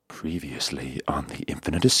Previously on the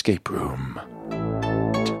Infinite Escape Room.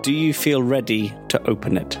 Do you feel ready to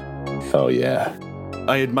open it? Oh, yeah.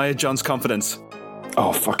 I admire John's confidence.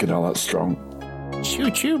 Oh, fucking hell, that's strong.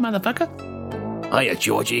 Choo-choo, motherfucker. Hiya,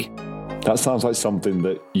 Georgie. That sounds like something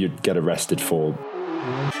that you'd get arrested for.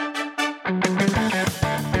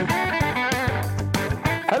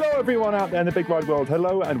 Hello, everyone out there in the big wide world.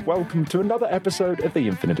 Hello, and welcome to another episode of the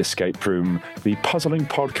Infinite Escape Room, the puzzling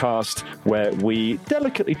podcast where we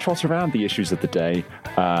delicately trot around the issues of the day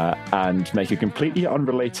and make a completely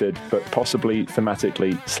unrelated, but possibly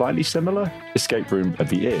thematically slightly similar escape room of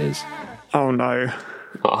the ears. Oh, no.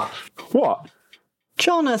 What?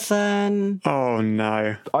 Jonathan. Oh,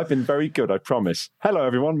 no. I've been very good, I promise. Hello,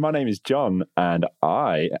 everyone. My name is John, and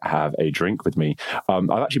I have a drink with me. I've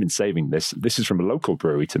actually been saving this. This is from a local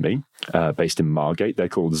brewery to me, based in Margate. They're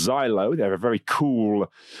called Xylo. They have a very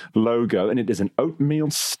cool logo, and it is an oatmeal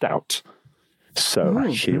stout. So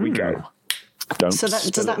here we go. Does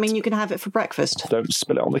that mean you can have it for breakfast? Don't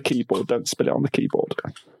spill it on the keyboard. Don't spill it on the keyboard.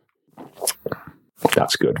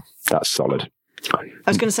 That's good. That's solid. I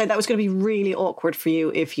was going to say that was going to be really awkward for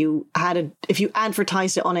you if you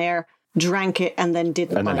advertised it on air, drank it, and then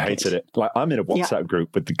didn't and then like hated it. Like, I'm in a WhatsApp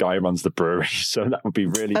group with the guy who runs the brewery, so that would be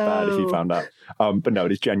really bad if he found out. But no,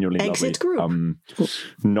 it is genuinely Exit lovely. Group.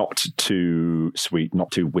 Not too sweet, not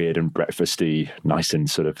too weird and breakfasty, nice and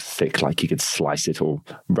sort of thick, like you could slice it or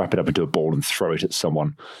wrap it up into a ball and throw it at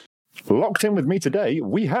someone. Locked in with me today,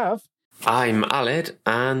 we have... I'm Aled,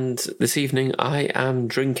 and this evening I am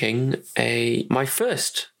drinking my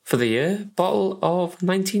first for the year bottle of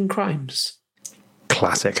 19 Crimes.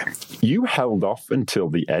 Classic. You held off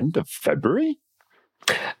until the end of February?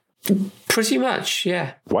 Pretty much,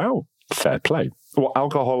 yeah. Wow, fair play. What,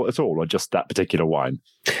 alcohol at all, or just that particular wine?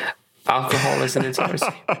 Alcohol is an entirety.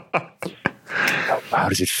 How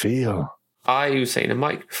does it feel? I was saying to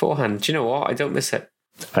Mike beforehand, do you know what? I don't miss it.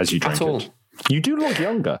 As you drink at all. it. You do look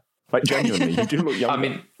younger. Like, genuinely, you do look younger. I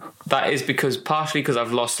mean, that is partially because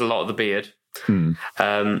I've lost a lot of the beard, and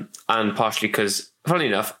partially because, funny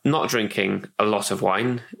enough, not drinking a lot of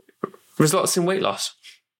wine results in weight loss.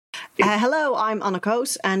 Hello, I'm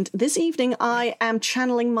Annekoos, and this evening I am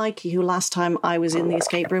channeling Mikey, who last time I was in the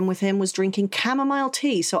escape room with him was drinking chamomile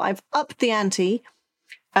tea. So I've upped the ante,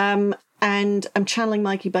 and I'm channeling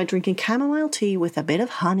Mikey by drinking chamomile tea with a bit of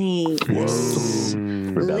honey. Yes.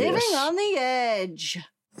 Living on the edge.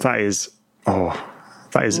 That is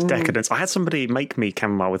decadence. I had somebody make me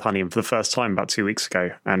chamomile with honey for the first time about 2 weeks ago,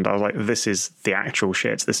 and I was like, this is the actual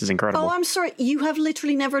shit. This is incredible. Oh, I'm sorry. You have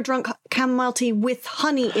literally never drunk chamomile tea with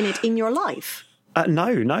honey in it in your life? No.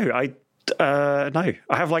 I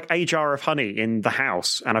have like a jar of honey in the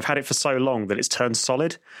house, and I've had it for so long that it's turned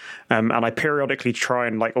solid. And I periodically try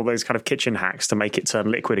and like all those kind of kitchen hacks to make it turn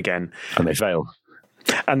liquid again. And they fail.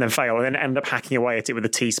 And then end up hacking away at it with a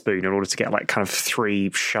teaspoon in order to get like kind of 3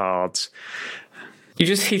 shards. You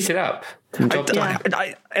just heat it up.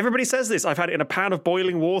 Everybody says this. I've had it in a pan of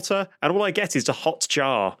boiling water, and all I get is a hot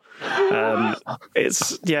jar. I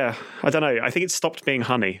don't know. I think it's stopped being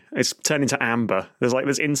honey. It's turned into amber.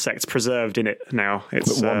 There's insects preserved in it now. That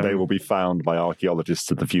one day will be found by archaeologists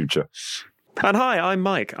of the future. And hi, I'm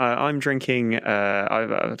Mike. I'm drinking,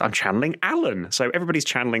 I'm channeling Alan. So everybody's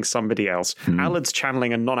channeling somebody else. Alad's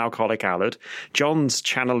channeling a non-alcoholic Alad. John's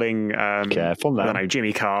channeling, careful now. I don't know,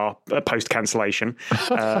 Jimmy Carr, post-cancellation.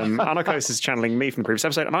 Annekoos is channeling me from the previous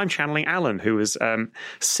episode. And I'm channeling Alan, who is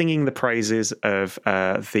singing the praises of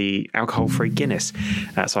the alcohol-free Guinness.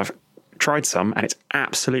 So I've tried some, and it's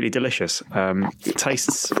absolutely delicious. It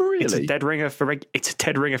tastes... Really? It's a dead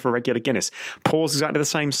ringer for regular Guinness. Pours exactly the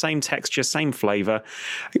same texture, same flavour.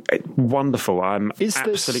 Wonderful. I'm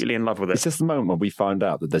absolutely in love with it. Is this the moment when we find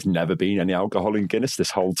out that there's never been any alcohol in Guinness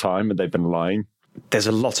this whole time, and they've been lying? There's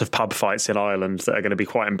a lot of pub fights in Ireland that are going to be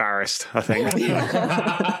quite embarrassed, I think.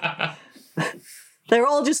 They're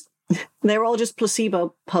all just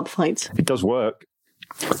placebo pub fights. It does work.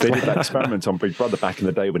 They did that experiment on Big Brother back in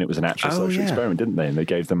the day when it was an actual social experiment, didn't they? And they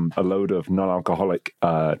gave them a load of non-alcoholic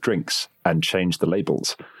drinks and changed the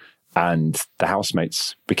labels. And the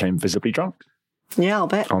housemates became visibly drunk. Yeah, I'll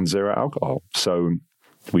bet. On zero alcohol. So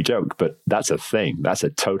we joke, but that's a thing. That's a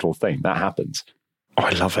total thing. That happens. Oh, I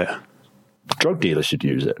love it. Drug dealers should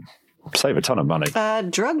use it. Save a ton of money.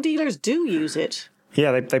 Drug dealers do use it.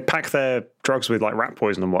 Yeah, they pack their drugs with like rat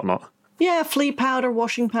poison and whatnot. Yeah, flea powder,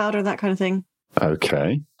 washing powder, that kind of thing.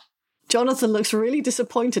 Okay. Jonathan looks really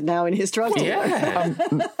disappointed now in his drug dealer. Yeah.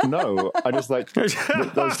 No, I just like... There's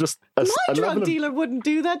just My drug dealer wouldn't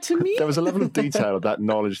do that to me. There was a level of detail of that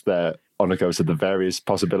knowledge there, Annekoos, of the various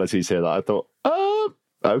possibilities here that I thought,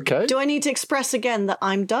 okay. Do I need to express again that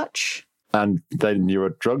I'm Dutch? And then you're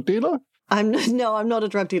a drug dealer? I'm not a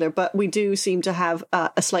drug dealer, but we do seem to have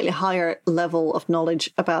a slightly higher level of knowledge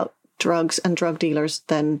about drugs and drug dealers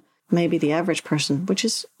than maybe the average person, which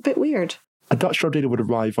is a bit weird. A Dutch drug dealer would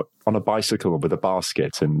arrive on a bicycle with a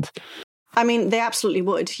basket and... I mean, they absolutely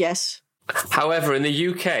would, yes. However, in the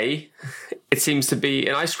UK, it seems to be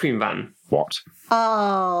an ice cream van. What?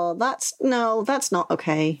 Oh, that's not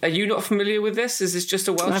okay. Are you not familiar with this? Is this just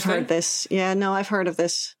a Welsh I've thing? heard this. Yeah, no, I've heard of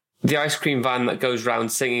this. The ice cream van that goes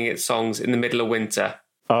round singing its songs in the middle of winter.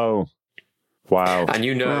 Oh, wow. And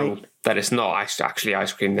you know that it's not actually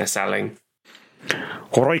ice cream they're selling.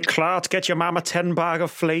 All right, Clark, get your mama 10 bag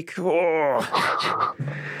of flake. Oh.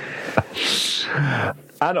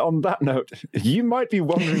 And on that note, you might be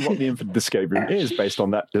wondering what the Infinite Escape Room is based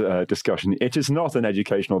on that discussion. It is not an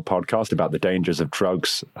educational podcast about the dangers of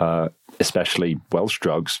drugs, especially Welsh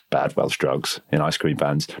drugs, bad Welsh drugs in ice cream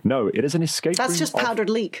vans. No, it is an escape room. That's just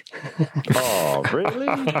powdered leek. Oh, really?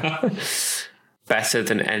 Better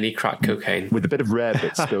than any crack cocaine. With a bit of rare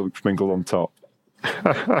bits sprinkled on top.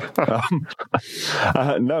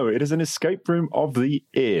 No, it is an escape room of the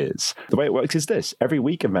ears. The way it works is this. Every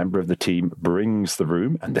week, a member of the team brings the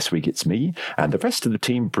room, and this week it's me, and the rest of the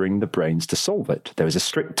team bring the brains to solve it. There is a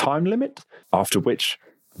strict time limit, after which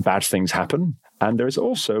bad things happen, and there is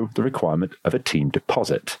also the requirement of a team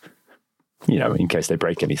deposit, in case they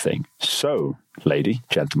break anything. So, lady,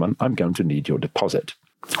 gentlemen, I'm going to need your deposit.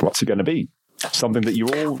 What's it going to be? Something that you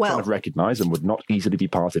all kind of recognise and would not easily be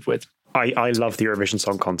parted with. I love the Eurovision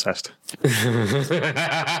Song Contest.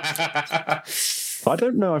 I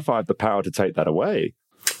don't know if I have the power to take that away.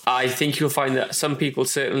 I think you'll find that some people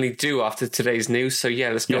certainly do after today's news. So, yeah,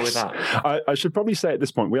 let's go with that. I should probably say at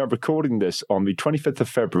this point, we are recording this on the 25th of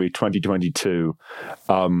February, 2022,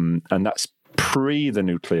 and that's pre the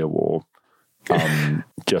nuclear war,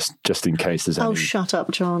 just in case there's any... Oh, shut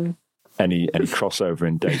up, John. Any crossover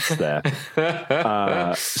in dates there.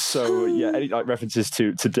 So, yeah, any references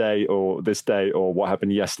to today or this day or what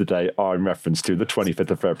happened yesterday are in reference to the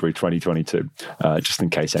 25th of February, 2022, just in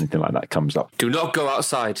case anything like that comes up. Do not go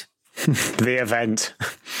outside. The event.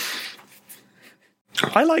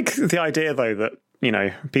 I like the idea, though, that,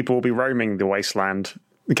 people will be roaming the wasteland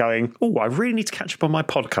going, oh, I really need to catch up on my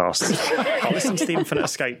podcasts. I'll listen to the Infinite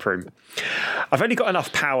Escape Room. I've only got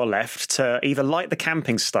enough power left to either light the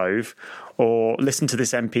camping stove or listen to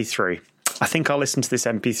this MP3. I think I'll listen to this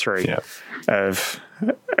MP3 of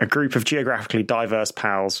a group of geographically diverse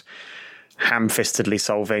pals ham-fistedly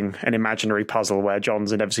solving an imaginary puzzle where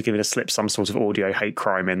John's inevitably going to slip some sort of audio hate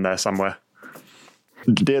crime in there somewhere.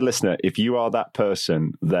 Dear listener, if you are that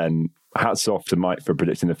person, then hats off to Mike for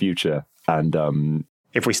predicting the future. And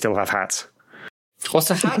if we still have hats. What's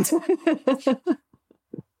a hat?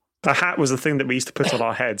 A hat was the thing that we used to put on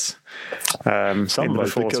our heads. Some of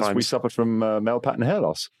us, because we suffered from male pattern hair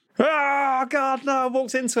loss. Oh, God, no, I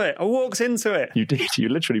walked into it. You did. You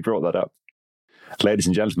literally brought that up. Ladies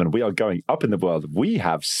and gentlemen, we are going up in the world. We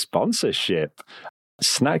have sponsorship.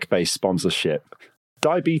 Snack-based sponsorship.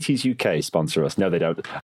 Diabetes UK sponsor us. No, they don't.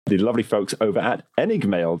 The lovely folks over at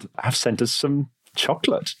Enigmailed have sent us some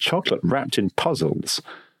chocolate wrapped in puzzles,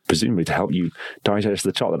 presumably to help you digest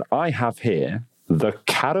the chocolate. I have here the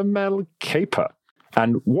caramel caper.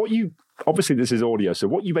 And obviously this is audio, so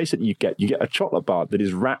what you basically get a chocolate bar that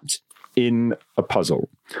is wrapped in a puzzle.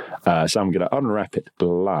 So I'm going to unwrap it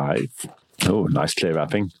live. Oh, nice clear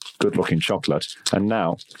wrapping. Good looking chocolate. And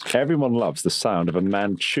now everyone loves the sound of a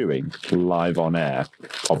man chewing live on air,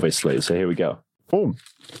 obviously. So here we go. Boom.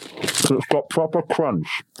 So it's got proper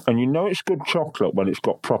crunch. And you know it's good chocolate when it's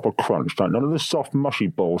got proper crunch. Like none of the soft, mushy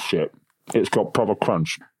bullshit. It's got proper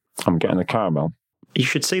crunch. I'm getting the caramel. You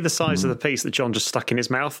should see the size of the piece that John just stuck in his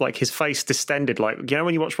mouth. Like his face distended. Like,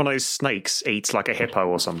 when you watch one of those snakes eats like a hippo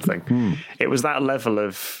or something. It was that level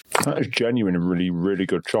of... That is genuine and really, really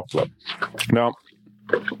good chocolate. Now,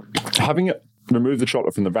 having removed the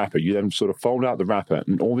chocolate from the wrapper, you then sort of fold out the wrapper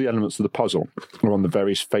and all the elements of the puzzle are on the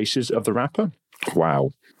various faces of the wrapper.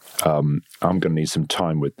 Wow. I'm going to need some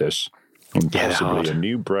time with this. And possibly a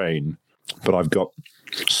new brain. But I've got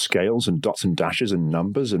scales and dots and dashes and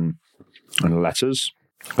numbers and letters.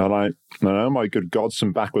 And I oh my good God,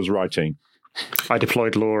 some backwards writing. I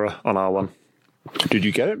deployed Laura on our one. Did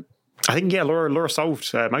you get it? I think, Laura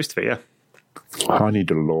solved most of it, yeah. I need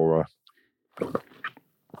a Laura.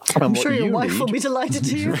 I'm sure your wife will be delighted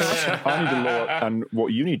to hear that. I need a Laura. And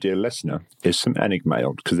what you need, dear listener, is some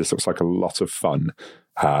Enigmailed, because this looks like a lot of fun.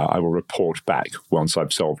 I will report back once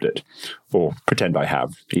I've solved it, or pretend I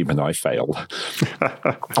have, even though I failed.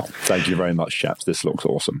 Thank you very much, chaps. This looks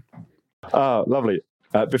awesome. Lovely.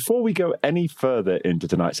 Before we go any further into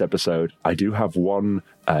tonight's episode, I do have one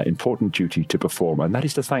important duty to perform, and that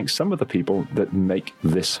is to thank some of the people that make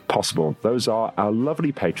this possible. Those are our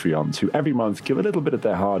lovely Patreons who every month give a little bit of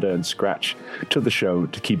their hard-earned scratch to the show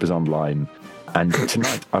to keep us online. And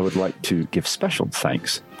tonight I would like to give special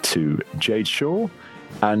thanks to Jade Shaw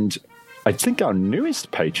and I think our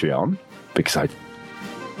newest Patreon, because I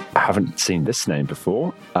haven't seen this name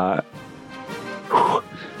before.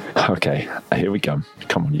 Okay, here we go.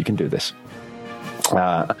 Come on, you can do this.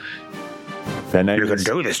 Their name is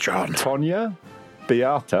do this, John. Tonja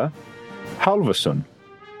Beata Halverson.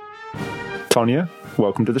 Tonja,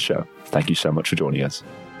 welcome to the show. Thank you so much for joining us.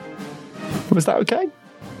 Was that okay?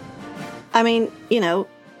 I mean,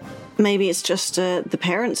 maybe it's just the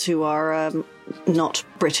parents who are not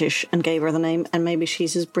British and gave her the name, and maybe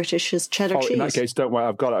she's as British as cheddar cheese. In that case, don't worry,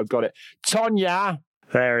 I've got it. Tonja!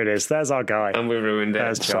 There it is. There's our guy. And we ruined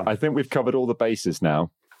it. So I think we've covered all the bases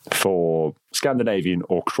now for Scandinavian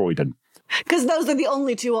or Croydon. Because those are the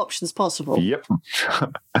only two options possible. Yep.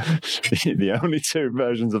 The only two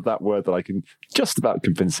versions of that word that I can just about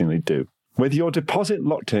convincingly do. With your deposit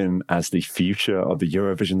locked in as the future of the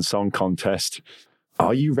Eurovision Song Contest,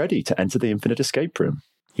 are you ready to enter the Infinite Escape Room?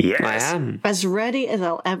 Yes. I am. As ready as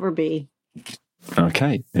I'll ever be.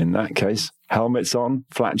 Okay, in that case, helmets on,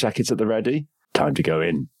 flat jackets at the ready. Time to go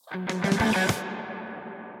in.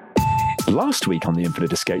 Last week on the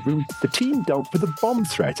Infinite Escape Room, the team dealt with a bomb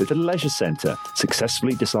threat at a leisure centre,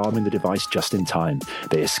 successfully disarming the device just in time.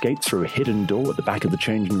 They escaped through a hidden door at the back of the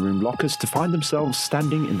changing room lockers to find themselves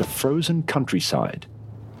standing in the frozen countryside.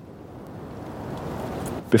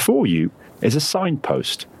 Before you is a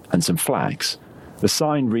signpost and some flags. The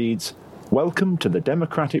sign reads, "Welcome to the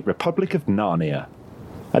Democratic Republic of Narnia."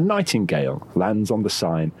 A nightingale lands on the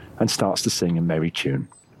sign and starts to sing a merry tune.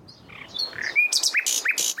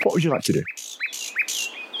 What would you like to do?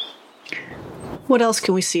 What else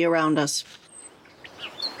can we see around us?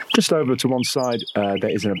 Just over to one side, there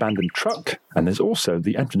is an abandoned truck, and there's also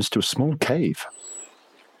the entrance to a small cave.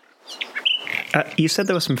 You said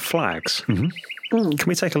there were some flags. Mm-hmm. Can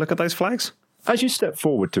we take a look at those flags? As you step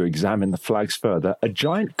forward to examine the flags further, a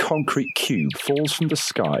giant concrete cube falls from the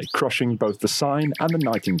sky, crushing both the sign and the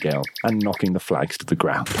nightingale and knocking the flags to the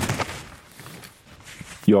ground.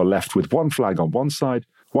 You're left with one flag on one side,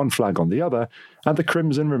 one flag on the other, and the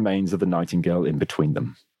crimson remains of the nightingale in between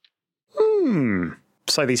them.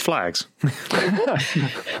 So these flags.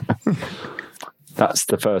 That's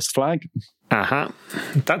the first flag. Uh-huh.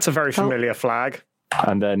 That's a very familiar flag.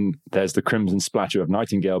 And then there's the crimson splatter of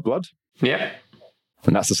nightingale blood. Yeah.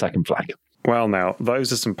 And that's the second flag. Well, now,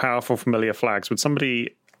 those are some powerful, familiar flags. Would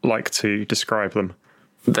somebody like to describe them?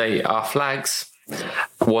 They are flags.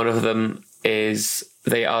 One of them is,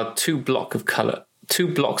 they are two blocks of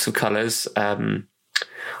colours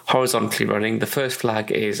horizontally running. The first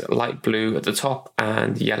flag is light blue at the top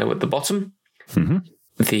and yellow at the bottom. Mm-hmm.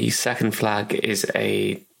 The second flag is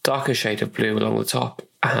a darker shade of blue along the top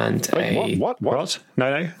and What? No,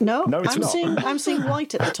 it's not. I'm seeing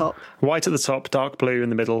white at the top. White at the top, dark blue in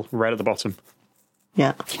the middle, red at the bottom.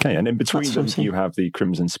 Yeah. Okay, and in between them, you have the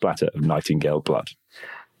crimson splatter of nightingale blood.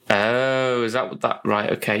 Oh, is that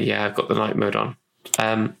right? Okay, yeah, I've got the night mode on.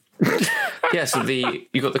 Yeah, so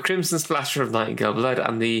you've got the crimson splatter of nightingale blood,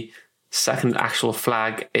 and the second actual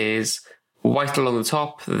flag is white along the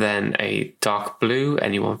top, then a dark blue.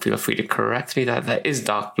 Anyone feel free to correct me that is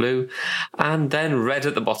dark blue, and then red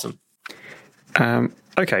at the bottom.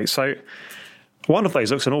 Okay, so one of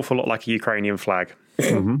those looks an awful lot like a Ukrainian flag.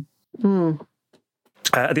 Mm-hmm.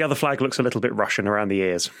 The other flag looks a little bit Russian around the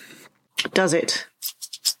ears. Does it?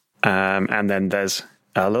 And then there's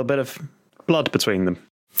a little bit of blood between them.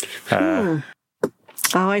 Oh,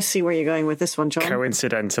 I see where you're going with this one, John.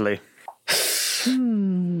 Coincidentally.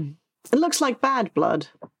 It looks like bad blood.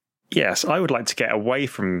 Yes, I would like to get away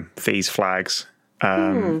from these flags.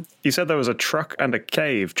 You said there was a truck and a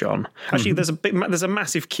cave, John. Actually, there's a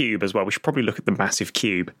massive cube as well. We should probably look at the massive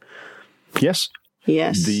cube. Yes.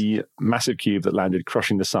 Yes. The massive cube that landed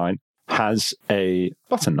crushing the sign has a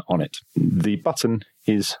button on it. The button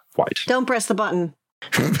is white. Don't press the button.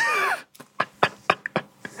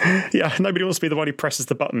 Yeah, nobody wants to be the one who presses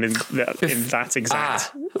the button in that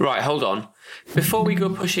exact. Right, hold on. Before we go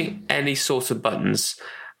pushing any sort of buttons,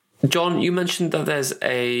 John, you mentioned that there's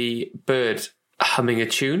a bird humming a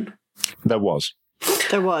tune. There was.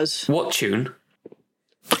 What tune?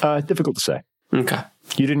 Difficult to say. Okay.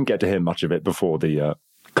 You didn't get to hear much of it before the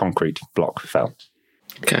concrete block fell.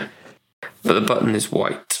 Okay. But the button is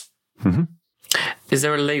white. Mm-hmm. Is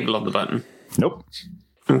there a label on the button? Nope.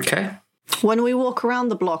 Okay. When we walk around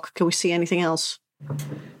the block, can we see anything else?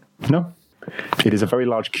 No. It is a very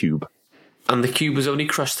large cube. And the cube has only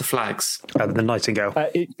crushed the flags. The Nightingale.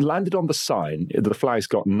 It landed on the sign. The flags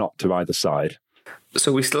got knocked to either side.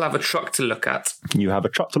 So we still have a truck to look at. You have a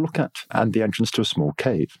truck to look at and the entrance to a small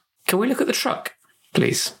cave. Can we look at the truck,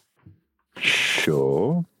 please?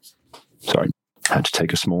 Sure. Sorry, I had to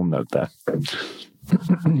take a small note there.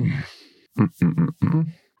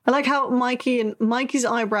 I like how Mikey's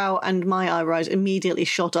eyebrow and my eyebrows immediately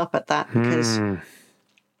shot up at that because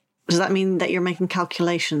does that mean that you're making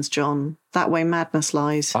calculations, John? That way madness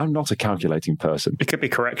lies. I'm not a calculating person. It could be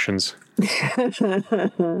corrections.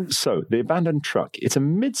 So, the abandoned truck, it's a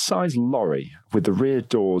mid-sized lorry with the rear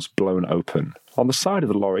doors blown open. On the side of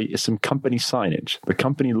the lorry is some company signage. The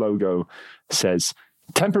company logo says,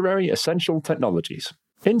 Temporary Essential Technologies.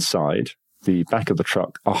 Inside the back of the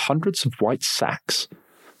truck are hundreds of white sacks.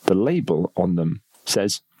 The label on them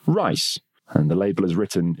says rice, and the label is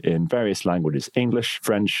written in various languages: English,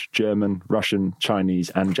 French, German, Russian, Chinese,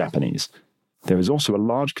 and Japanese. There is also a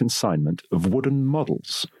large consignment of wooden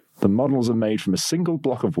models. The models are made from a single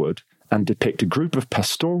block of wood and depict a group of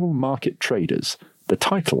pastoral market traders. The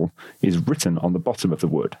title is written on the bottom of the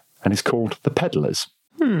wood and is called The Peddlers.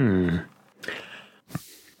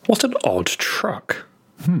 What an odd truck.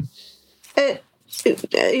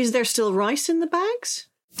 Is there still rice in the bags?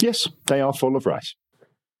 Yes, they are full of rice.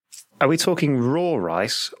 Are we talking raw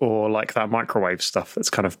rice or like that microwave stuff that's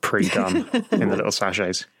kind of pre-done in the little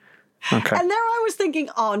sachets? Okay. And there I was thinking,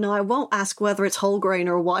 oh no, I won't ask whether it's whole grain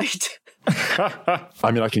or white.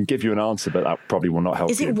 I mean, I can give you an answer, but that probably will not help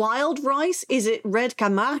you. Is it wild rice? Is it red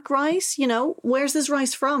Camargue rice? You know, where's this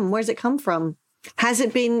rice from? Where's it come from? Has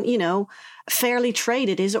it been, fairly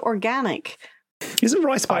traded? Is it organic? Isn't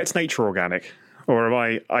rice by its nature organic? Or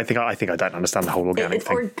am I think I don't understand the whole organic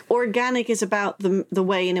thing. Organic is about the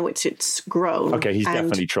way in which it's grown. Okay, he's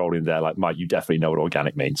definitely trolling there. Like, Mike, you definitely know what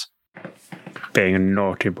organic means. Being a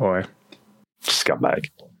naughty boy. Scumbag.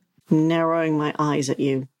 Narrowing my eyes at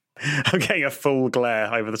you. I'm getting a full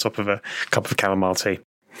glare over the top of a cup of chamomile tea.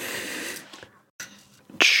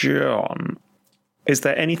 John, is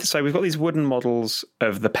there anything... So we've got these wooden models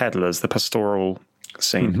of the peddlers, the pastoral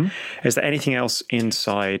scene. Mm-hmm. Is there anything else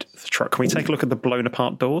inside the truck? Can we take a look at the blown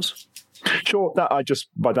apart doors? Sure. By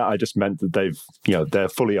that I just meant that they're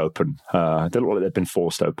fully open. They look like they've been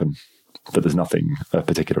forced open, but there's nothing of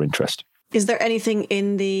particular interest. Is there anything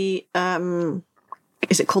in the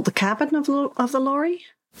is it called the cabin of the lorry?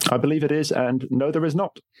 I believe it is, and no, there is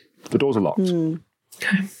not. The doors are locked.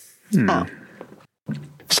 Okay. Oh.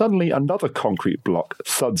 Suddenly, another concrete block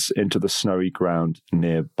thuds into the snowy ground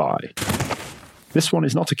nearby. This one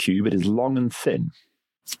is not a cube, it is long and thin.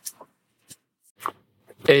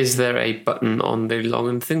 Is there a button on the long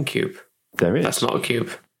and thin cube? There is. That's not a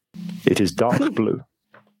cube. It is dark blue.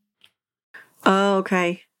 Oh,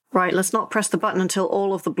 okay. Right, let's not press the button until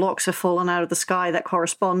all of the blocks have fallen out of the sky that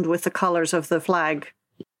correspond with the colours of the flag.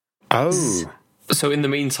 Oh. So in the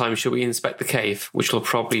meantime, should we inspect the cave, which will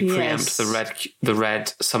probably preempt the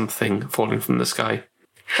red something falling from the sky?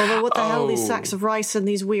 Although what the hell, these sacks of rice and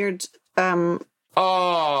these weird...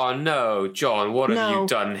 Oh, no, John, what have you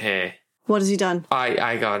done here? What has he done?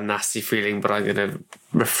 I got a nasty feeling, but I'm going to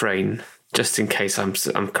refrain, just in case I'm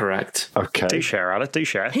correct. Okay. Do share, Alice, do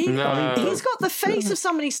share. He's got the face of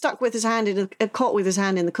somebody stuck with his hand caught with his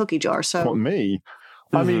hand in the cookie jar, so... What, me?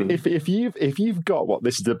 I mean, if you've got what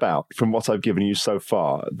this is about from what I've given you so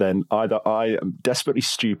far, then either I am desperately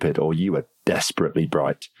stupid or you are desperately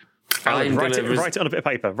bright. Write it on a bit of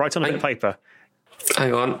paper. Write on a bit of paper.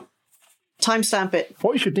 Hang on. Timestamp it.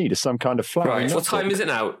 What you should need is some kind of flower. Right, what time is it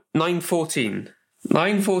now? 9:14.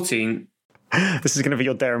 9:14. This is going to be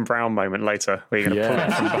your Darren Brown moment later, where you're going to pull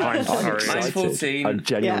it from behind. I'm excited. I'm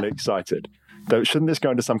genuinely excited. Though, shouldn't this go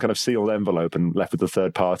into some kind of sealed envelope and left with the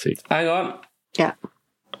third party? Hang on. Yeah.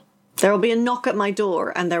 There will be a knock at my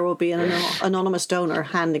door and there will be an anonymous donor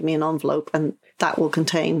handing me an envelope, and that will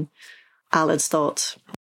contain Alad's thoughts.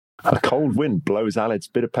 A cold wind blows Alad's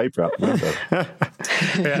bit of paper out the window.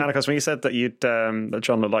 Annekoos, when you said that that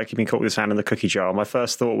John looked like he'd been caught with his hand in the cookie jar, my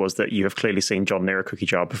first thought was that you have clearly seen John near a cookie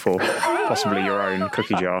jar before, possibly your own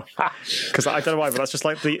cookie jar. Because I don't know why, but that's just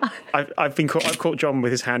like I've caught John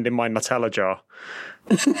with his hand in my Nutella jar.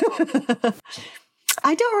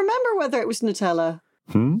 I don't remember whether it was Nutella.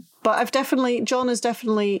 But John has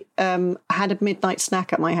definitely had a midnight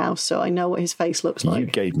snack at my house, so I know what his face looks like. You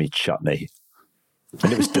gave me chutney.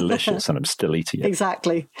 And it was delicious, and I'm still eating it.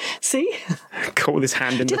 Exactly. See? Caught with his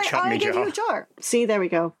hand in the chutney jar. I gave you a jar. See, there we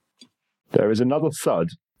go. There is another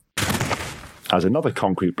thud as another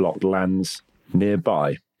concrete block lands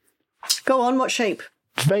nearby. Go on, what shape?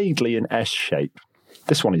 Vaguely an S shape.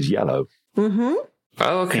 This one is yellow. Mm-hmm.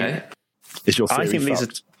 Oh, okay. Is your theory I think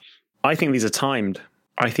fucked? these are timed.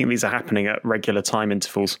 I think these are happening at regular time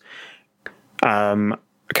intervals.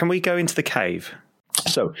 Can we go into the cave?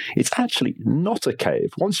 So it's actually not a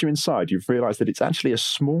cave. Once you're inside, you've realised that it's actually a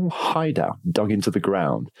small hideout dug into the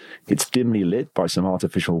ground. It's dimly lit by some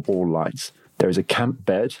artificial wall lights. There is a camp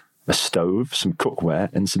bed, a stove, some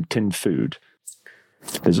cookware, and some tinned food.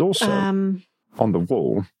 There's also, on the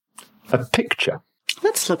wall, a picture.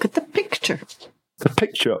 Let's look at the picture. The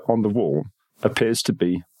picture on the wall appears to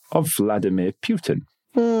be of Vladimir Putin.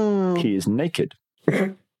 He is naked.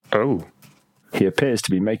 Oh. He appears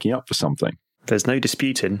to be making up for something. There's no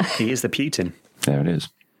disputing. He is the Putin. There it is.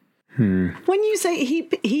 When you say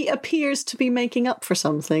he appears to be making up for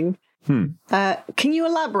something, can you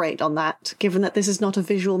elaborate on that, given that this is not a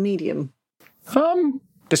visual medium?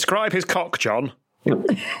 Describe his cock, John.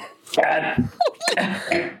 The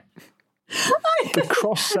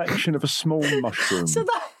cross-section of a small mushroom. So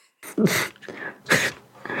that...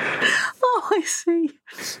 Oh, I see.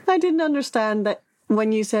 I didn't understand that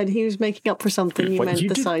when you said he was making up for something, you meant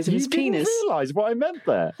the size of his penis. You didn't realise what I meant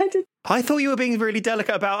there. I did. I thought you were being really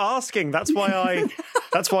delicate about asking. That's why I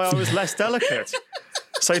was less delicate.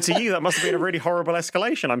 So to you, that must have been a really horrible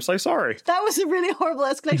escalation. I'm so sorry. That was a really horrible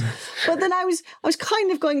escalation. But then I was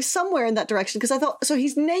kind of going somewhere in that direction because I thought, so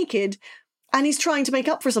he's naked and he's trying to make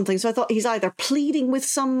up for something. So I thought he's either pleading with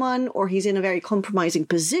someone or he's in a very compromising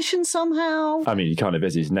position somehow. I mean, he kind of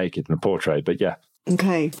is. He's naked in a portrait, but yeah.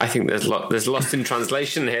 Okay. I think there's lost in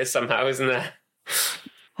translation here somehow, isn't there?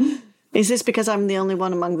 Is this because I'm the only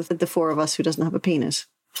one among the four of us who doesn't have a penis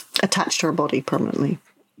attached to her body permanently?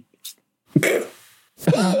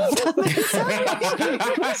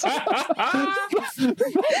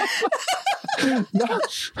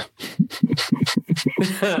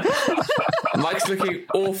 Mike's looking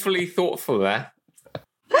awfully thoughtful there.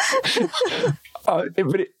 But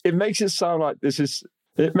it makes it sound like this is.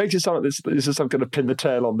 It makes it sound like this is some kind of pin the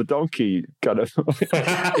tail on the donkey kind of.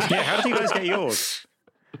 Yeah, how did you guys get yours?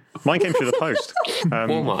 Mine came through the post.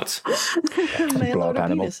 Walmart. Mail order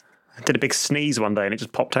animal. penis. I did a big sneeze one day and it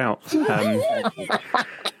just popped out. Can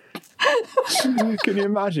you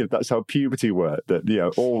imagine if that's how puberty worked?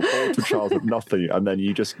 That all to child with nothing, and then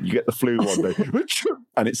you get the flu one day,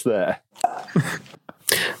 and it's there,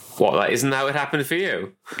 What? That isn't how it happened for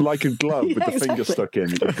you? like a glove with the finger exactly. stuck in,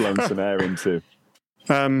 you've blown some air into.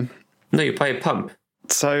 No, you play a pump.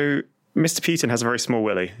 So Mr. Putin has a very small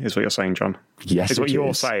willy, is what you're saying, John? Yes, Is what it you're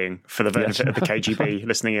is. saying for the benefit of the KGB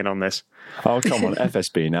listening in on this. Oh, come on,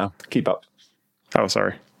 FSB now, keep up. Oh,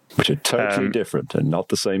 sorry. Which are totally different and not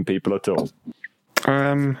the same people at all.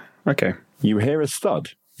 Okay. You hear a thud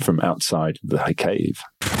from outside the cave.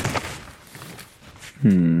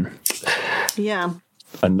 Yeah.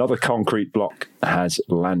 Another concrete block has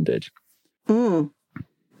landed.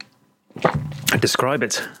 Describe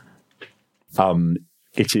it.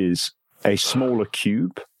 It is a smaller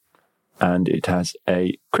cube, and it has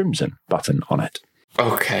a crimson button on it.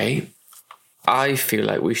 Okay. I feel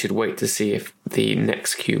like we should wait to see if the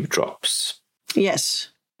next cube drops. Yes.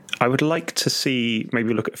 I would like to see,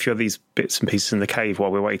 maybe look at a few of these bits and pieces in the cave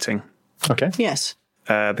while we're waiting. Okay. Yes.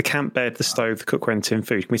 The camp bed, the stove, the cookware and tin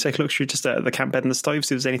food. Can we take a look through just at the camp bed and the stove,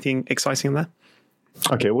 see if there's anything exciting in there?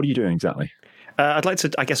 Okay, what are you doing exactly? I'd like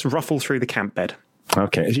to, I guess, ruffle through the camp bed.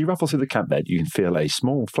 Okay, as you ruffle through the camp bed, you can feel a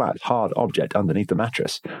small, flat, hard object underneath the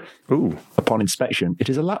mattress. Ooh. Upon inspection, it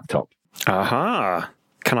is a laptop. Aha.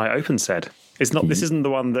 Can I open said? This isn't the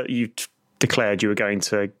one that you declared you were going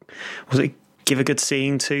to, was it give a good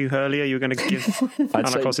seeing to earlier? You were going to give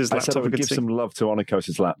Annekoos' I said I laptop a would good give seeing? some love to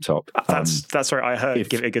Annekoos' laptop. That's right, I heard if-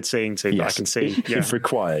 give it a good seeing to, but Yes, I can see. Yeah. if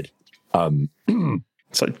required.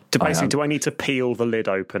 So basically, do I need to peel the lid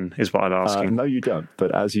open, is what I'm asking. No, you don't.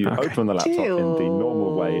 But as you open the laptop in the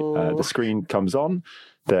normal way, the screen comes on.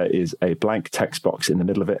 There is a blank text box in the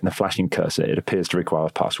middle of it and a flashing cursor. It appears to require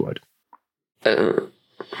a password.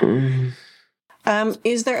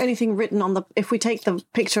 Is there anything written on if we take the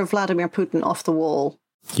picture of Vladimir Putin off the wall?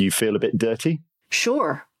 You feel a bit dirty?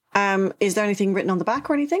 Sure. Is there anything written on the back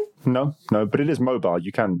or anything? No, but it is mobile.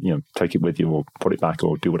 You can, take it with you or put it back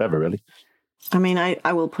or do whatever, really. I mean,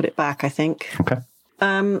 I will put it back, I think. Okay.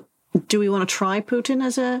 Do we want to try Putin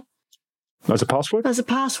as a password? as a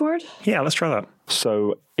password? Yeah, let's try that.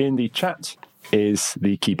 So in the chat is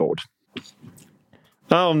the keyboard.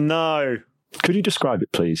 Oh, no. Could you describe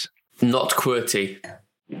it, please? Not QWERTY.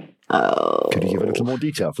 Could you give a little more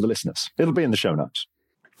detail for the listeners? It'll be in the show notes.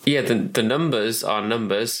 Yeah, the numbers are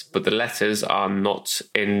numbers, but the letters are not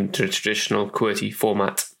in the traditional QWERTY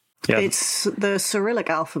format. Yeah. It's the Cyrillic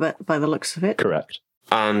alphabet by the looks of it. Correct.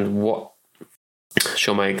 And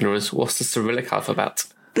show my ignorance, what's the Cyrillic alphabet?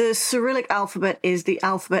 The Cyrillic alphabet is the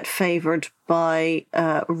alphabet favoured by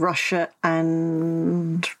Russia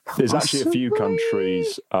and There's actually a few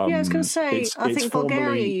countries. Yeah, I was going to say, I think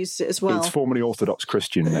Bulgaria used it as well. It's formerly Orthodox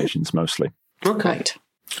Christian nations, mostly. Okay. Right.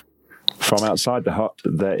 From outside the hut,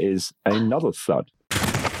 there is another thud.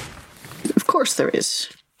 Of course there is.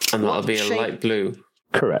 And that'll be a light blue.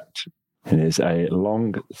 Correct. It is a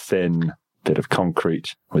long, thin bit of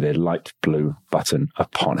concrete with a light blue button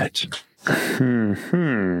upon it.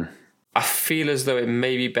 I feel as though it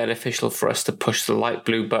may be beneficial for us to push the light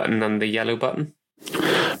blue button and the yellow button.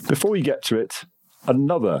 Before you get to it,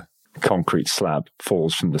 another concrete slab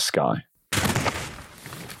falls from the sky.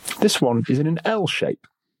 This one is in an L shape,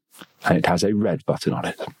 and it has a red button on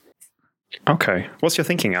it. Okay. What's your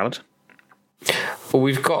thinking, Alan? Well,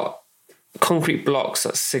 we've got concrete blocks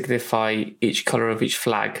that signify each colour of each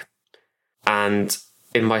flag. And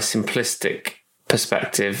in my simplistic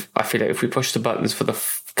perspective, I feel like if we push the buttons for the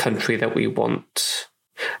country that we want,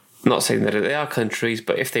 not saying that they are countries,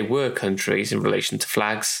 but if they were countries in relation to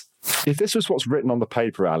flags. If this was what's written on the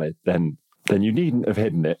paper, Ali, then you needn't have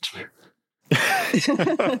hidden it. if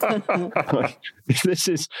this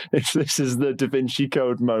is the Da Vinci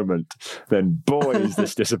Code moment, then boy, is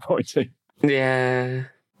this disappointing. Yeah.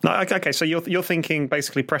 No, okay, so you're thinking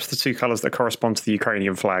basically press the two colours that correspond to the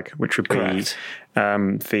Ukrainian flag, which would be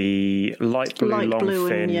the light blue, long, blue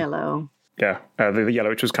thin, and yellow. Yeah, the yellow,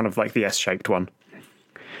 which was kind of like the S-shaped one.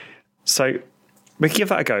 So we could give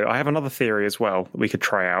that a go. I have another theory as well that we could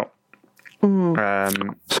try out. So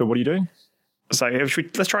what are you doing? So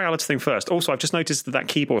let's try Alan's thing first. Also, I've just noticed that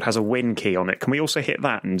keyboard has a win key on it. Can we also hit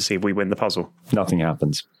that and see if we win the puzzle? Nothing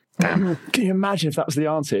happens. Damn. Can you imagine if that was the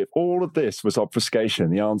answer? If all of this was obfuscation,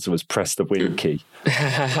 the answer was press the win key.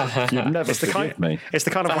 You'd never forgive me. It's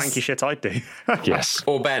the kind of wanky shit I'd do. Yes.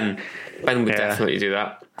 Or Ben. Ben would definitely do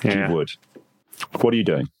that. Yeah. He would. What are you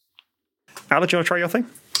doing? Alan, do you want to try your thing?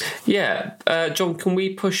 Yeah. John, can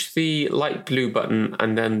we push the light blue button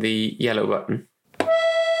and then the yellow button?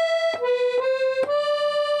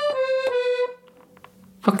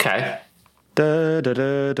 Okay. Da, da,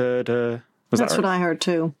 da, da, da. That's what I heard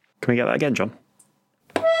too. Can we get that again, John?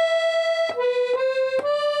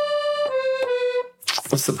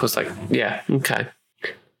 What's the push like? Yeah, okay.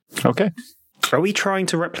 Okay. Are we trying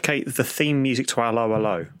to replicate the theme music to our low,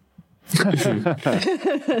 low?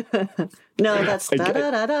 No, that's da Again,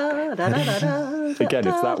 da da da da da da. Again,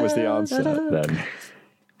 if that was the answer, then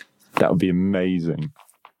that would be amazing.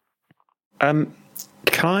 Can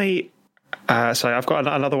I... so I've got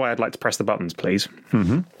another way I'd like to press the buttons, please.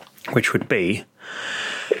 Mm-hmm. Which would be...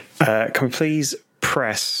 can we please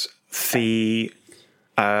press the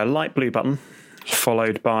light blue button,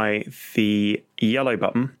 followed by the yellow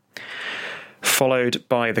button, followed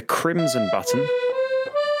by the crimson button,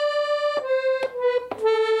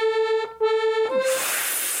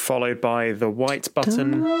 followed by the white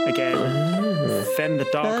button again, then the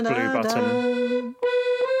dark blue button.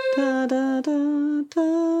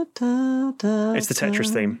 It's the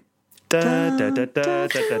Tetris theme. Yeah,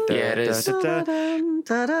 it is.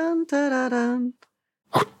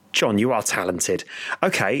 Oh, John, you are talented.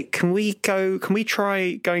 Okay, can we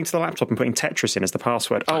try going to the laptop and putting Tetris in as the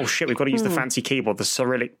password? Oh shit, we've got to use the fancy keyboard, the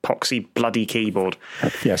Cyrillic poxy bloody keyboard.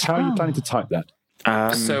 Yes, how are you planning to type that?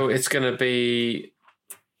 So it's going to be...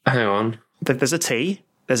 Hang on. There's a T,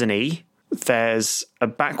 there's an E, there's a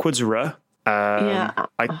backwards R.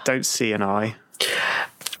 I don't see an I.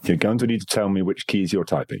 You're going to need to tell me which keys you're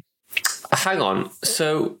typing. Hang on.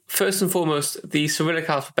 So first and foremost, the Cyrillic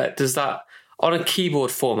alphabet, does that, on a keyboard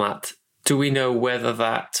format, do we know whether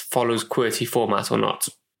that follows QWERTY format or not?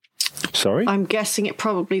 Sorry? I'm guessing it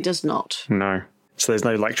probably does not. No. So there's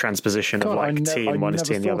no like transposition of like T in one is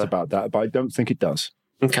T in the other. I never thought about that, but I don't think it does.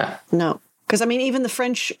 Okay. No. Because, I mean, even the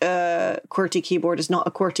French QWERTY keyboard is not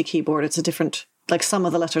a QWERTY keyboard. It's a different, like some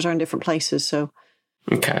of the letters are in different places, so...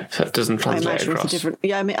 Okay, so it doesn't translate across.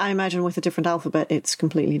 I imagine with a different alphabet, it's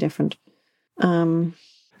completely different.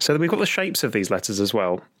 So we've got the shapes of these letters as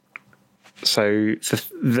well. So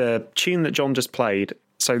the tune that John just played,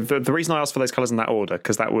 so the reason I asked for those colours in that order,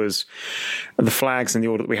 because that was the flags in the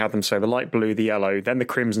order that we had them. So the light blue, the yellow, then the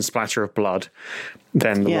crimson splatter of blood,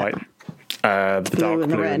 then the white, the dark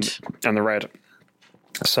blue, and the red.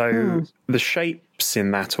 So the shapes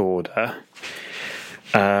in that order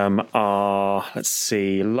are, let's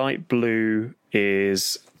see, light blue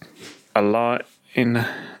is a line in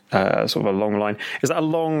sort of a long line. Is that a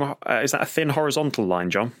long? Is that a thin horizontal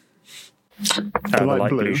line, John? The light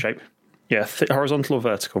blue shape. Yeah, horizontal or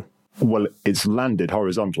vertical? Well, it's landed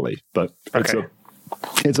horizontally, but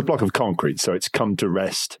it's a block of concrete, so it's come to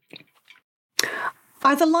rest.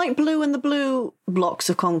 Are the light blue and the blue blocks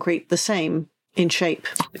of concrete the same in shape?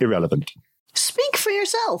 Irrelevant. Speak for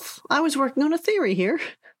yourself. I was working on a theory here.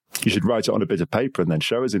 You should write it on a bit of paper and then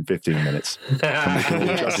show us in 15 minutes. And we can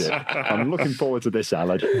all judge it. I'm looking forward to this,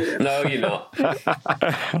 Alan. No, you're not. I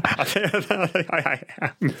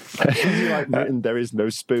am. Like written, there is no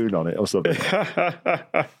spoon on it or something.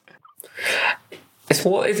 I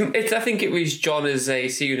think it was John as a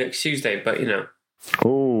see you next Tuesday, but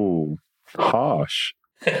Oh, harsh.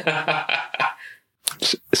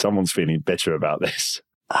 Someone's feeling bitter about this.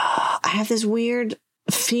 I have this weird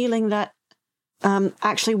feeling that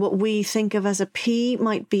actually what we think of as a P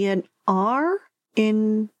might be an R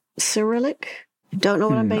in Cyrillic. Don't know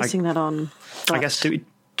what I'm basing that on. I guess,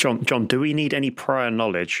 John, do we need any prior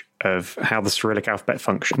knowledge of how the Cyrillic alphabet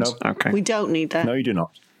functions? No. Okay. We don't need that. No, you do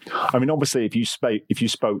not. I mean, obviously, if you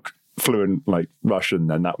spoke fluent like Russian,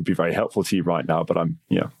 then that would be very helpful to you right now. But I'm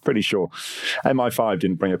pretty sure MI5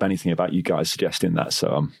 didn't bring up anything about you guys suggesting that,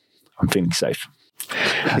 so I'm feeling safe.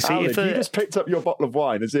 See, Alan, you just picked up your bottle of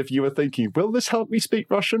wine as if you were thinking, will this help me speak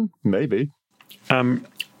Russian? Maybe.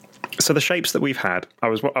 So the shapes that we've had, I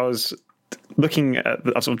was looking at,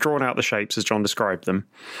 I've sort of drawn out the shapes as John described them.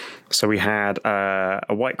 So we had a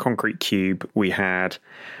white concrete cube. We had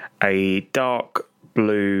a dark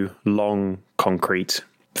blue long concrete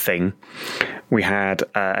thing. We had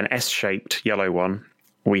an S-shaped yellow one.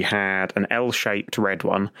 We had an L-shaped red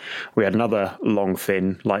one. We had another long,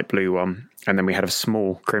 thin, light blue one. And then we had a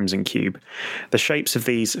small crimson cube. The shapes of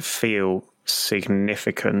these feel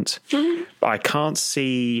significant. But I can't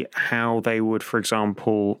see how they would, for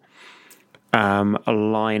example,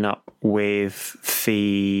 line up with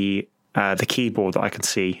the keyboard that I can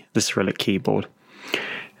see, the Cyrillic keyboard,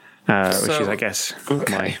 which is, I guess,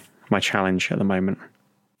 my challenge at the moment.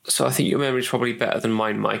 So I think your memory is probably better than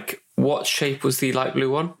mine, Mike. What shape was the light blue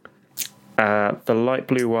one? The light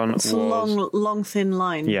blue one It's was a long, thin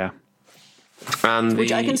line. Yeah. And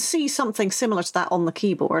Which I can see something similar to that on the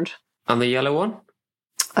keyboard. And the yellow one?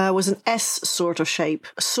 Was an S sort of shape.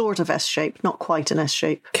 A sort of S shape, not quite an S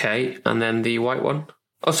shape. Okay, and then the white one?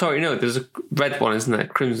 Oh, sorry, no, there's a red one, isn't there?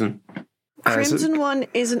 Crimson. Crimson one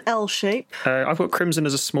is an L shape. I've got crimson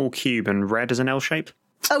as a small cube and red as an L shape.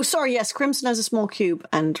 Oh, sorry, yes, crimson has a small cube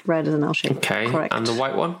and red is an L shape. Okay, correct. And the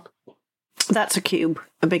white one? That's a cube,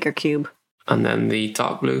 a bigger cube. And then the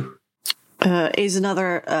dark blue? Is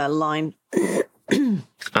another line.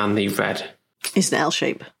 And the red? Is an L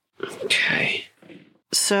shape. Okay.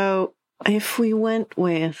 So if we went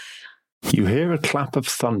with... You hear a clap of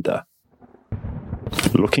thunder.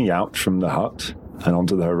 Looking out from the hut and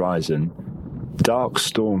onto the horizon, dark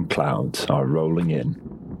storm clouds are rolling in.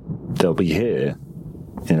 They'll be here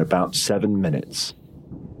in about 7 minutes.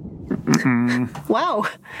 Wow,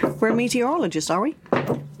 we're meteorologists, are we?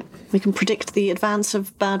 We can predict the advance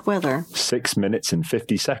of bad weather. 6 minutes and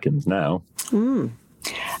 50 seconds now.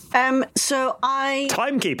 So I...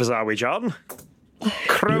 Timekeepers, are we, John?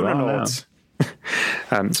 Chrononauts.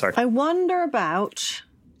 Sorry. I wonder about...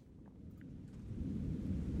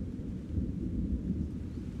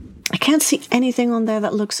 I can't see anything on there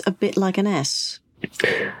that looks a bit like an S.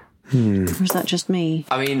 Or is that just me?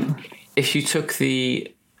 I mean, if you took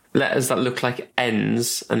the letters that look like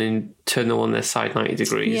N's and then turn them on their side 90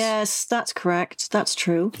 degrees. Yes, that's correct. That's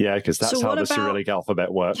true. Yeah, because that's So how what the about- Cyrillic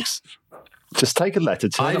alphabet works. Just take a letter,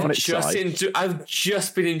 turn it on its side. I've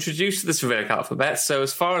just been introduced to the Cyrillic alphabet, so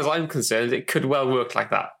as far as I'm concerned, it could well work like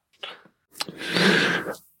that.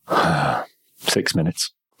 6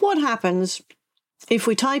 minutes. What happens if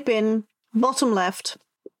we type in bottom left,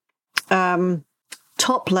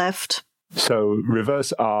 top left? So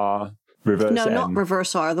reverse R, reverse No, N. not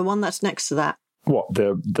reverse R, the one that's next to that. What,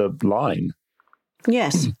 the line?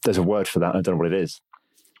 Yes. There's a word for that. I don't know what it is.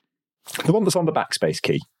 The one that's on the backspace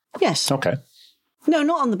key. Yes. Okay. No,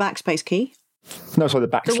 not on the backspace key. No, sorry,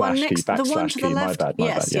 the The one backslash key. next, the one Backslash to key. the left. My bad.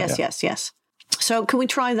 Yes, Yeah, yeah. yes. So can we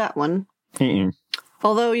try that one? Mm-mm.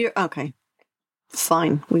 Although you're okay.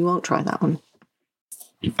 Fine, we won't try that one.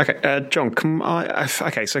 Okay, John,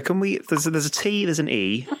 so can we... There's a T, there's an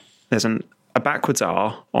E, there's a backwards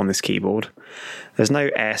R on this keyboard. There's no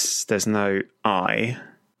S, there's no I.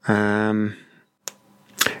 John,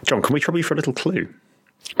 can we trouble you for a little clue?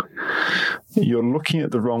 You're looking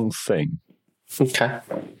at the wrong thing. Okay.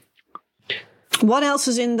 What else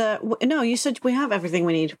is in the... No, you said we have everything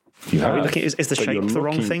we need. You Are we have, looking, is the but shape you're the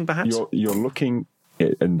wrong looking- thing, perhaps? You're looking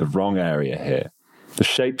in the wrong area here. The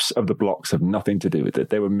shapes of the blocks have nothing to do with it.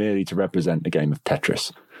 They were merely to represent the game of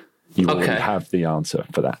Tetris. You already have the answer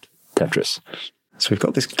for that. Tetris. So we've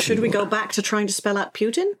got this... Should we go back to trying to spell out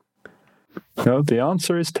Putin? No, the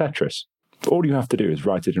answer is Tetris. All you have to do is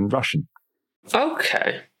write it in Russian.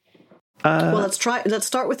 Okay. Well, let's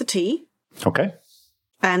start with the T. Okay.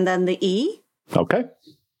 And then the E. Okay.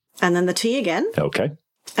 And then the T again. Okay.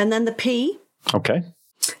 And then the P. Okay.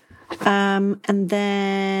 And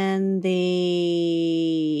then the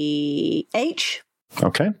H.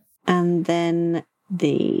 Okay. And then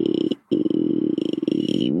the...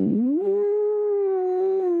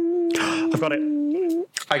 I've got it.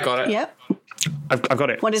 I got it. Yep. I've got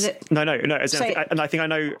it. What is it? No. I think I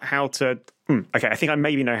know how to. Okay, I think I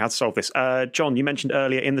maybe know how to solve this. John, you mentioned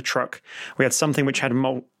earlier in the truck we had something which had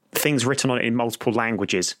things written on it in multiple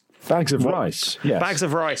languages. Bags of rice. Yes. Bags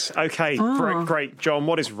of rice. Okay, great. John,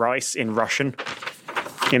 what is rice in Russian?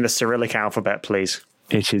 In the Cyrillic alphabet, please.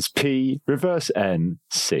 It is P, reverse N,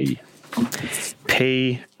 C.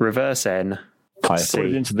 P, reverse N, I C. put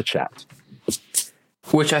it into the chat.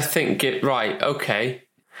 Which I think right. Okay.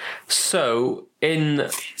 So on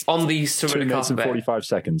the 2 Cyrillic minutes and alphabet, 45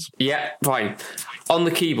 seconds. yeah, fine. On the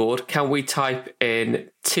keyboard, can we type in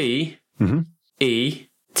T, E,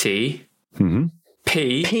 T,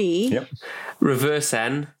 P, Yep. reverse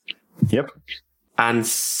N, Yep. and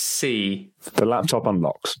C? The laptop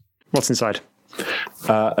unlocks. What's inside?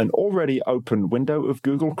 An already open window of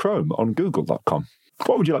Google Chrome on google.com.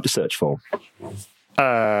 What would you like to search for?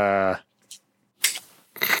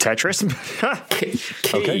 Tetris. Key.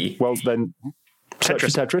 Okay, well then, search for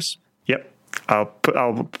Tetris. Yep. I'll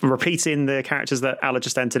repeat in the characters that Ala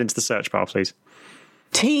just entered into the search bar, please.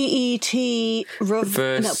 T-E-T,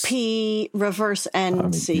 Reverse. no, P, reverse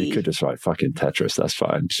N, C. You could just write fucking Tetris, that's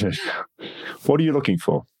fine. What are you looking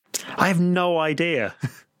for? I have no idea.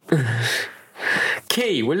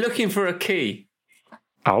 Key. We're looking for a key.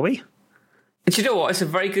 Are we? Do you know what? It's a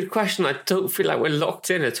very good question. I don't feel like we're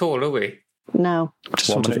locked in at all, are we? No. Just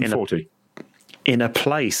 1 sort of minute and 40. in a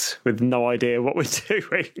place with no idea what we're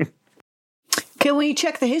doing. Can we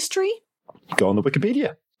check the history? Go on the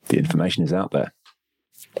Wikipedia. The information is out there.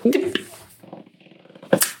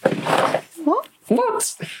 What?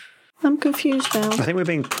 What? I'm confused now. I think we're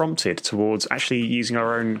being prompted towards actually using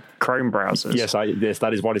our own Chrome browsers. Yes,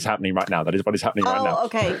 that is what is happening right now. That is what is happening right now. Oh,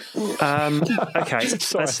 okay. Okay,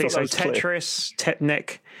 Sorry, let's see. I So thought that was clear. Tetris,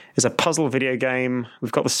 Tetnik is a puzzle video game.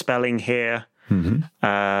 We've got the spelling here.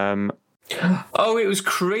 Oh, it was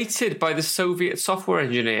created by the Soviet software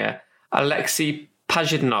engineer Alexei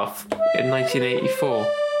Pajitnov in 1984.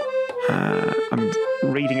 I'm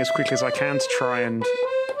reading as quickly as I can to try and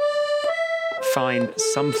find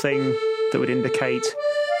something that would indicate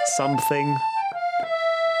something.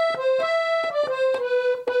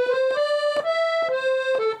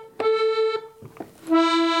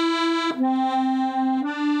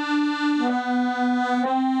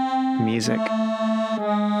 Music.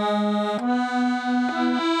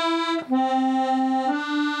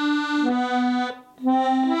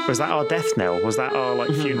 Was that our death knell? Was that our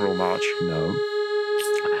funeral march? No.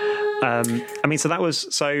 So that was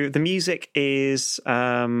the music is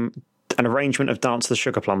an arrangement of Dance of the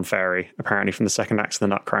Sugar Plum Fairy, apparently from the second act of the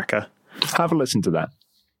Nutcracker. Have a listen to that.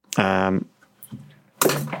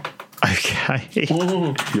 Okay.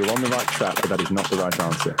 You're on the right track, but that is not the right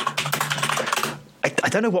answer. I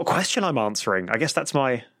don't know what question I'm answering. I guess that's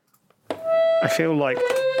I feel like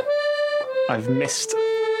I've missed.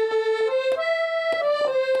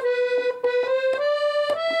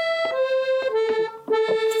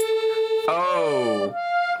 Oh.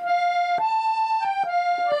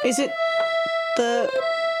 Is it the...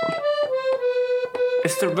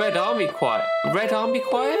 It's the Red Army Choir. Red Army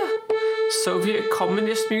Choir? Soviet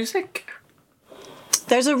communist music?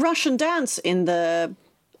 There's a Russian dance in the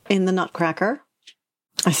Nutcracker,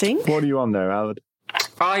 I think. What are you on there, Alan?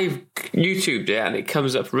 I've YouTubed it and it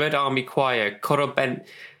comes up Red Army Choir, Korobainiki.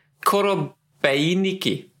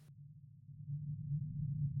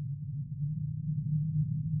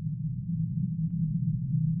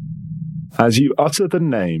 As you utter the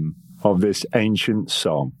name of this ancient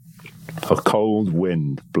song, a cold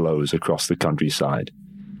wind blows across the countryside.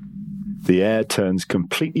 The air turns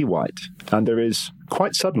completely white, and there is,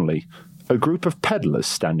 quite suddenly, a group of peddlers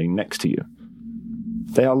standing next to you.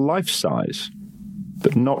 They are life-size,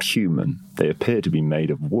 but not human. They appear to be made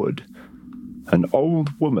of wood. An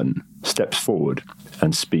old woman steps forward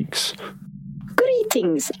and speaks.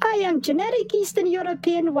 Greetings, I am generic Eastern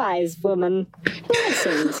European wise woman.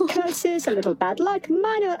 Blessings, curses, a little bad luck,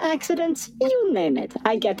 minor accidents, you name it,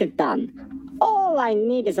 I get it done. All I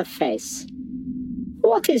need is a face.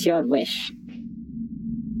 What is your wish?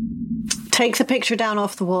 Take the picture down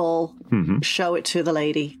off the wall, show it to the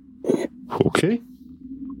lady. Okay.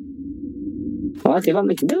 What do you want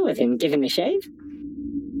me to do with him? Give him a shave?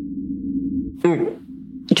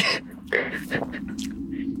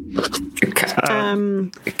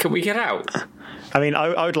 Can we get out? I mean,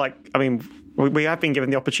 I would like. I mean, we have been given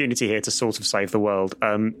the opportunity here to sort of save the world.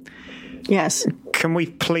 Yes. Can we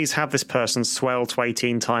please have this person swell to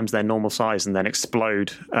 18 times their normal size and then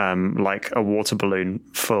explode like a water balloon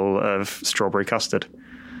full of strawberry custard?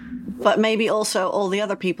 But maybe also all the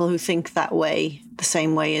other people who think that way, the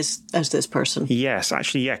same way as this person. Yes,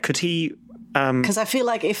 actually, yeah. Could he? Because I feel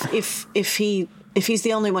like if he's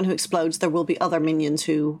the only one who explodes, there will be other minions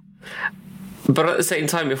who. But at the same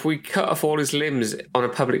time, if we cut off all his limbs on a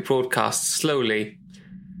public broadcast slowly.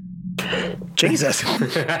 Jesus.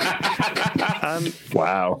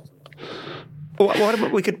 Wow. Why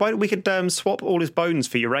don't we could swap all his bones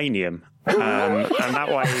for uranium, and that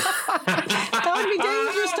way. That would be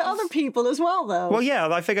dangerous to other people as well, though. Well, yeah,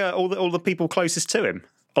 I figure all the people closest to him,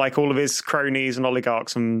 like all of his cronies and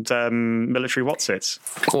oligarchs and military whatsits.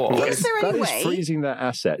 Is there any way? That is freezing their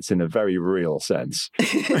assets in a very real sense.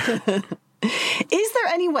 Is there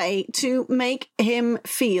any way to make him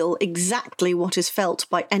feel exactly what is felt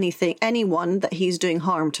by anyone that he's doing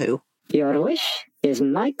harm to? Your wish is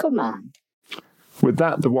my command. With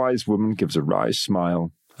that, the wise woman gives a wry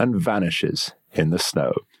smile and vanishes in the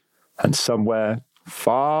snow. And somewhere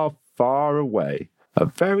far, far away, a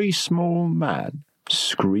very small man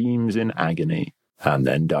screams in agony and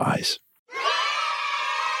then dies.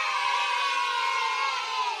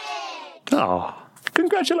 Oh.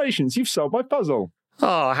 Congratulations, you've solved my puzzle.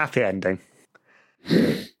 Oh, happy ending.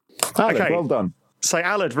 Alec, Okay. well done. So,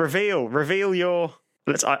 Alad, reveal your...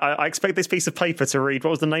 I expect this piece of paper to read...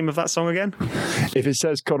 What was the name of that song again? If it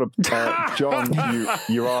says, John,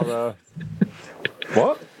 you are...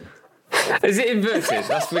 What? Is it inverted?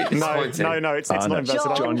 That's really disappointing. No, it's not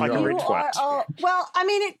inverted. John, I can you read twat. Well, I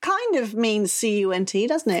mean, it kind of means C-U-N-T,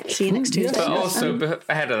 doesn't it? See you next Tuesday. But also,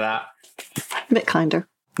 ahead of that. A bit kinder.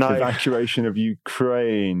 No. Evacuation of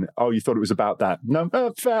Ukraine. Oh, you thought it was about that? No,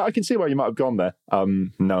 fair. I can see why you might have gone there.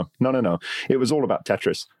 No. It was all about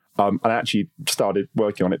Tetris. I actually started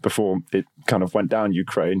working on it before it kind of went down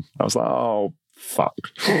Ukraine. I was like, oh, fuck.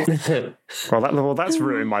 Well, that's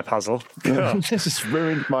ruined my puzzle. This has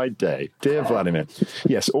ruined my day. Dear Vladimir.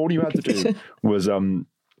 Yes, all you had to do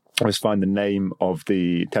was find the name of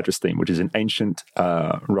the Tetris theme, which is an ancient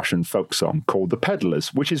Russian folk song called The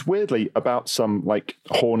Peddlers, which is weirdly about some like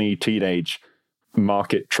horny teenage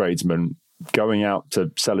market tradesman going out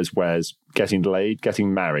to sell his wares, getting laid,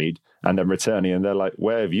 getting married, and then returning. And they're like,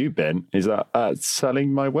 where have you been? He's like,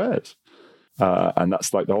 selling my wares. And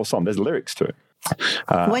that's like the whole song. There's lyrics to it.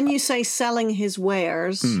 When you say selling his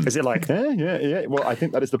wares... Is it like... Yeah. Well, I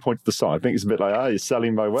think that is the point of the song. I think it's a bit like, he's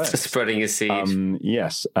selling my wares. Spreading his seed.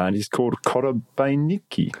 Yes, and he's called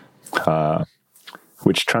Korobainiki,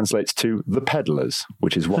 which translates to the peddlers,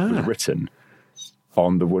 which is what was written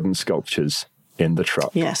on the wooden sculptures in the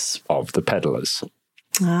truck of the peddlers.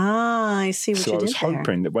 I see what you did there. So I was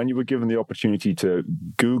hoping that when you were given the opportunity to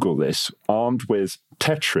Google this, armed with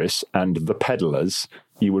Tetris and the peddlers,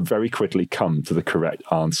 you would very quickly come to the correct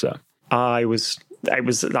answer. I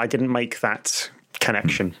didn't make that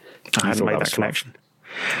connection. I hadn't made that connection.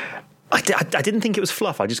 I didn't think it was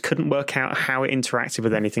fluff. I just couldn't work out how it interacted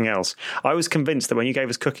with anything else. I was convinced that when you gave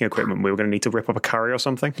us cooking equipment, we were going to need to rip up a curry or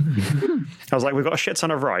something. I was like, we've got a shit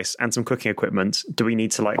ton of rice and some cooking equipment. Do we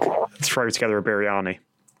need to like throw together a biryani?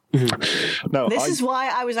 No, this is why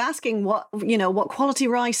I was asking what quality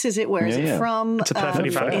rice is it? Where is it from? It's a perfectly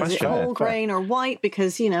valid question. Is it whole grain or white?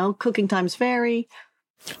 Because, cooking times vary.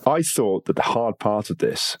 I thought that the hard part of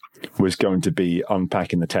this was going to be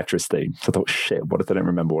unpacking the Tetris theme. So I thought, shit, what if they don't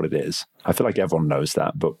remember what it is? I feel like everyone knows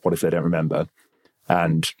that, but what if they don't remember?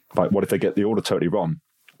 And like, what if they get the order totally wrong?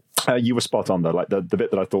 You were spot on, though. Like the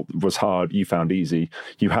bit that I thought was hard, you found easy.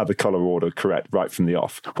 You had the color order correct right from the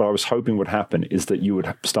off. What I was hoping would happen is that you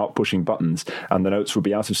would start pushing buttons and the notes would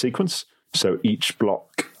be out of sequence. So each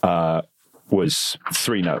block was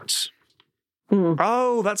 3 notes.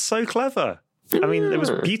 Oh, that's so clever. I mean, it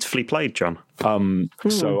was beautifully played, John.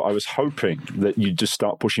 So I was hoping that you'd just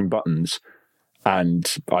start pushing buttons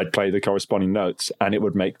and I'd play the corresponding notes and it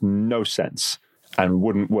would make no sense and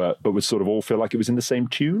wouldn't work, but would sort of all feel like it was in the same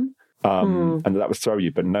tune. And that would throw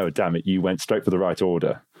you. But no, damn it, you went straight for the right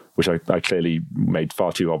order, which I clearly made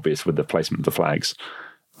far too obvious with the placement of the flags.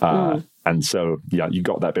 And so, yeah, you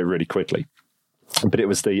got that bit really quickly. But it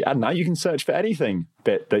was and now you can search for anything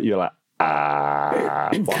bit that you're like, I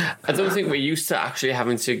don't think we're used to actually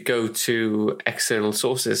having to go to external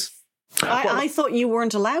sources. I thought you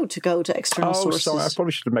weren't allowed to go to external sources. Sorry, I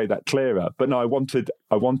probably should have made that clearer. But no, I wanted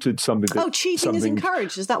something that... cheating is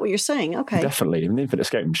encouraged. Is that what you're saying? Okay. Definitely. In the Infinite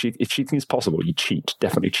Escape Room, if cheating is possible, you cheat.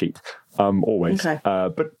 Definitely cheat. Always. Okay.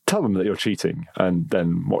 But tell them that you're cheating and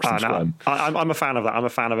then watch them swim. I'm a fan of that. I'm a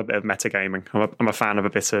fan of a bit of metagaming. I'm a fan of a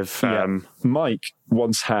bit of... Mike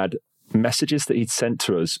once had messages that he'd sent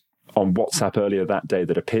to us on WhatsApp earlier that day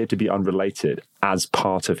that appeared to be unrelated as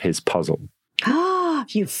part of his puzzle.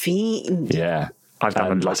 You fiend. Yeah. I've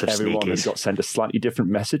done lots of everyone sneakies. had got sent a slightly different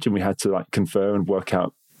message and we had to confer and work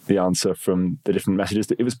out the answer from the different messages.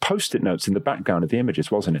 It was Post-it notes in the background of the images,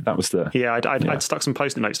 wasn't it? That was the... Yeah, I'd stuck some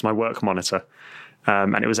Post-it notes to my work monitor.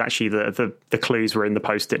 And it was actually the clues were in the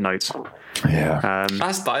Post-it notes. Yeah.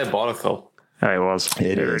 That's diabolical. It was.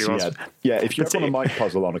 It really was. Yeah, if you're on a Mike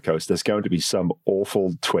puzzle on a coast, there's going to be some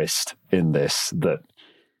awful twist in this that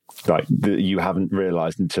you haven't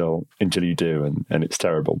realised until you do, and it's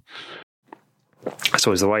terrible. That's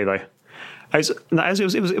always the way, though.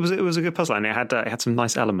 It was a good puzzle, and it had some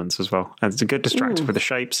nice elements as well, and it's a good distractor with the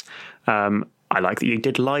shapes. I like that you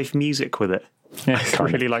did live music with it. Yeah, I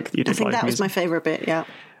really like that you did live music. I think that was my favourite bit. Yeah.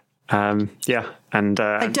 And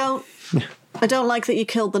I don't like that you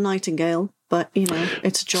killed the nightingale, but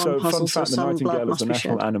it's a John puzzle, so some blood must be shed. The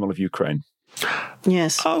national animal of Ukraine.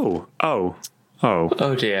 Yes. Oh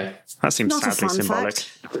dear. That seems sadly symbolic.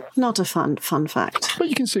 Not a fun fact. But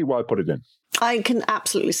you can see why I put it in. I can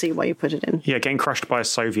absolutely see why you put it in. Yeah, getting crushed by a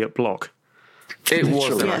Soviet bloc. It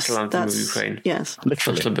was the national anthem of Ukraine. Yes.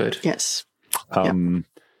 Literally. The bird. Yes.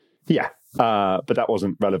 Yeah. But that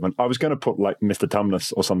wasn't relevant. I was going to put Mr.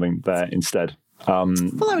 Tumnus or something there instead. I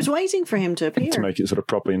was waiting for him to appear. To make it sort of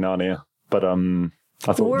properly Narnia. But I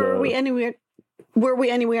thought... Were we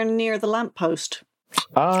anywhere near the lamppost?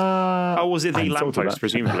 Was it the lamppost,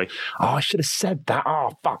 presumably? I should have said that.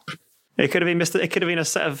 Oh, fuck. It could have been a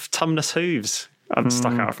set of Tumnus hooves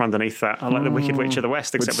stuck out from underneath that. I like the Wicked Witch of the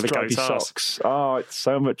West, except with the goat's socks. Oh, it's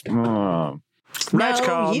so much... No,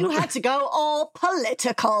 you had to go all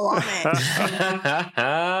political on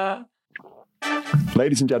it.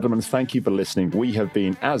 Ladies and gentlemen, thank you for listening. We have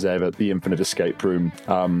been, as ever, the Infinite Escape Room.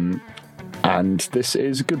 And this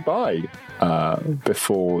is goodbye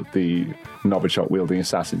before the Novichok-wielding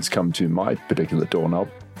assassins come to my particular doorknob.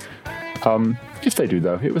 If they do,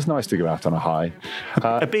 though, it was nice to go out on a high.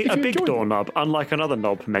 A big doorknob, unlike another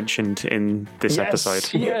knob mentioned in this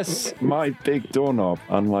episode. Yes, my big doorknob,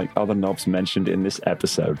 unlike other knobs mentioned in this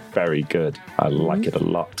episode. Very good. I like it a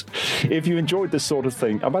lot. If you enjoyed this sort of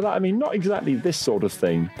thing, and by that I mean not exactly this sort of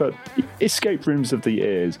thing, but escape rooms of the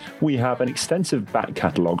ears, we have an extensive back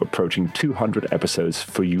catalogue approaching 200 episodes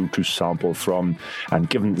for you to sample from. And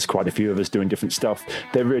given there's quite a few of us doing different stuff,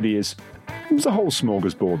 there's a whole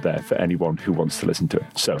smorgasbord there for anyone who wants to listen to it.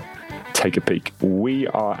 So take a peek. We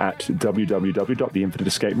are at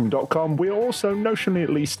www.theinfiniteescaperoom.com. We're also, notionally at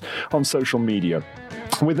least, on social media.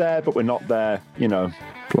 We're there, but we're not there,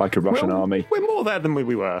 like a Russian army. We're more there than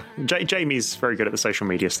we were. Jamie's very good at the social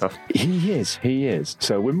media stuff. He is.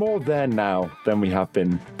 So we're more there now than we have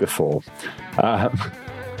been before.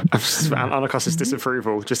 Annekoos'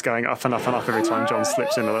 disapproval just going up and up and up every time John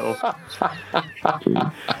slips in a little.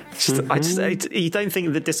 You don't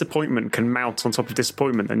think the disappointment can mount on top of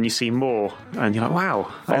disappointment, and you see more, and you're like,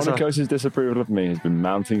 wow. Annekoos' disapproval of me has been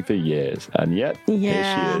mounting for years, and yet here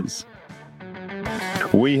she is.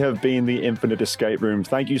 We have been the Infinite Escape Room.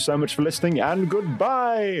 Thank you so much for listening, and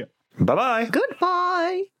goodbye. Bye-bye.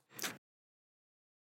 Goodbye.